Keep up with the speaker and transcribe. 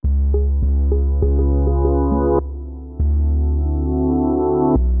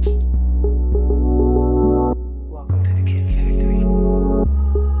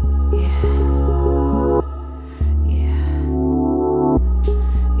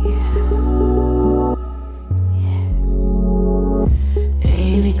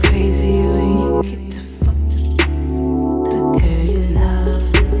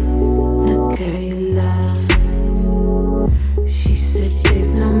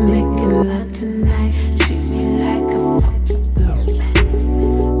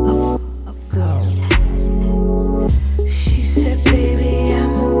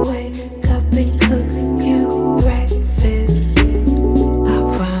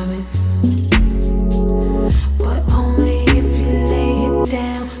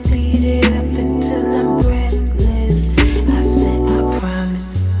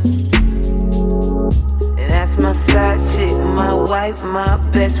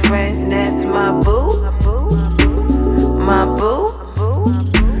best friend, that's my boo. My boo.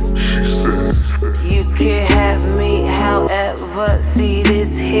 You can have me however, see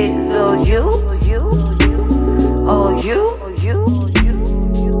this hit, so you. Oh, you.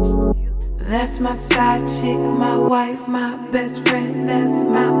 That's my side chick, my wife, my best friend, that's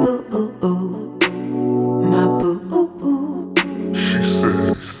my boo. My boo.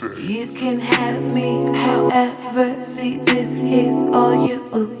 You can have me however, see this is all you.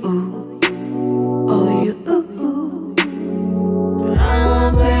 All you. I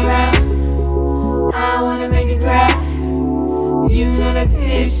wanna play around, I wanna make you cry. You know that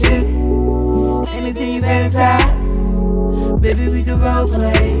good shit, anything you fantasize. Baby, we can role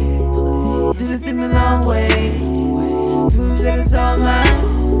play, do this thing the long way. Prove that it's all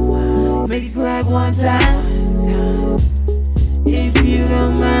mine, make it clap one time. If you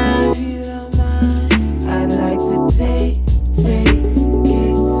don't mind, I'd like to take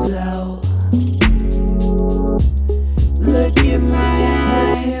it slow. Look in my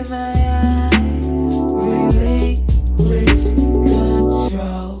eyes, relinquish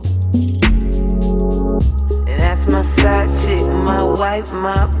control. And that's my side chick, my wife,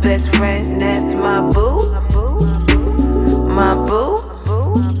 my best friend, that's my boo. My boo.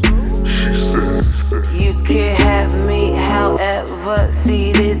 You can have me however,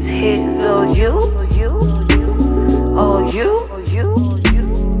 see this hit, so you. Oh, you.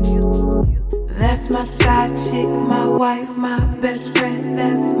 That's my side chick, my wife, my best friend,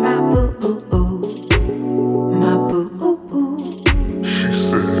 that's my boo. My boo.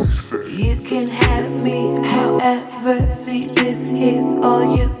 You can have me however, see this is all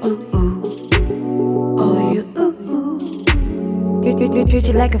you. All you. You treat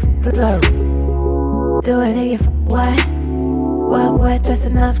you like a flow. Do it in your what? What? That's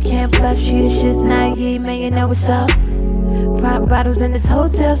enough. Can't bluff. She the shit's not ye, man. You know what's up. Pop bottles in this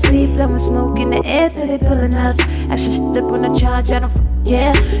hotel suite, blowing smoke in the air till they pulling us. Extra shit up on the charge, I don't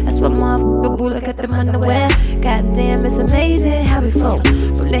yeah. That's what motherfucker boo, look at them underwear. Goddamn, it's amazing how we flow.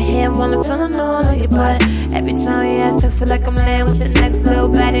 From the hair, wanna feel all on your butt. Every time you ask, I feel like I'm laying with the next little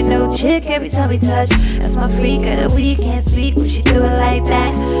baddie, no chick. Every time we touch, that's my freak of the week. Can't speak, but she do it like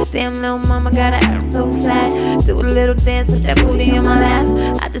that. Damn, little mama got her ass so flat. Do a little dance with that booty in my lap.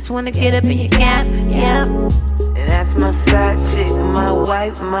 I just wanna get up in your gap, yeah. And that's my side chick, my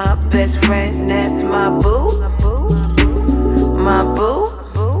wife, my best friend, that's my boo. My boo.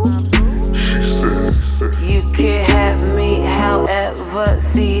 You can have me however,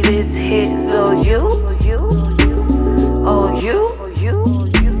 see this hit, so you. Oh, you.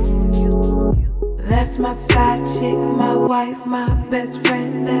 That's my side chick, my wife, my best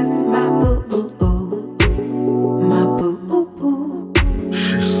friend, that's my boo.